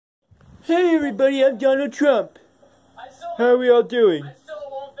Hey everybody, I'm Donald Trump. How are we all doing? I still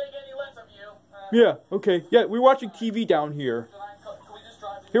won't think any less of you. Yeah, okay. Yeah, we're watching TV down here.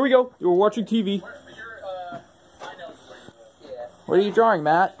 Here we go. We're watching TV. What are you drawing,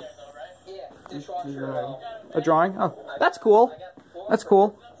 Matt? A drawing? Oh, that's cool. That's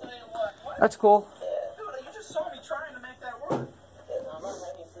cool. That's cool. Dude, you just saw me trying to make that work.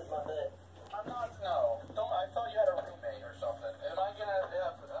 I'm not, no. I thought you had a roommate or something. Am I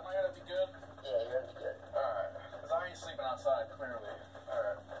gonna be good? Yeah, you're gonna be good. Alright. Because I ain't sleeping outside, clearly.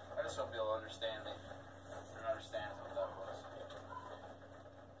 Alright. I just hope you'll understand me. And understand what that was.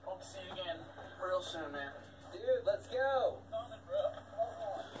 Hope to see you again real soon, man. Dude, let's go.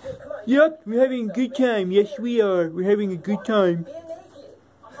 Dude, come on. Yep, we're having a good time. Yes, we are. We're having a good time. Being naked.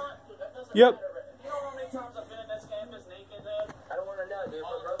 I'm not, that doesn't Yep. matter. You know how many times I've been in this campus naked, dude? I don't want to know, dude,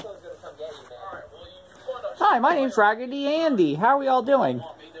 but Rocco's gonna come get you, man. Alright, well, you put a Hi, my name's Raggedy Andy. How are we all doing?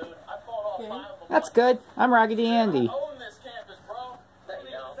 want me, dude. I fought all 5 of them. That's good. I'm Raggedy Andy. I own this campus, bro. I don't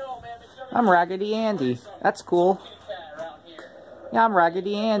even know, man. There's gonna I'm Raggedy Andy. That's cool. be a kitty cat around here. Yeah, I'm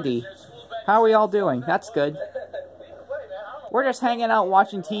Raggedy Andy. There's school back. How are we all doing? That's good. Wait, man. I don't know. We're just hanging out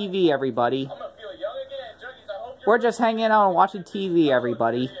watching TV, everybody. I'm gonna feel young again. Junkies, I hope you're We're just hanging out and watching TV,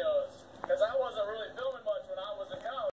 everybody. video.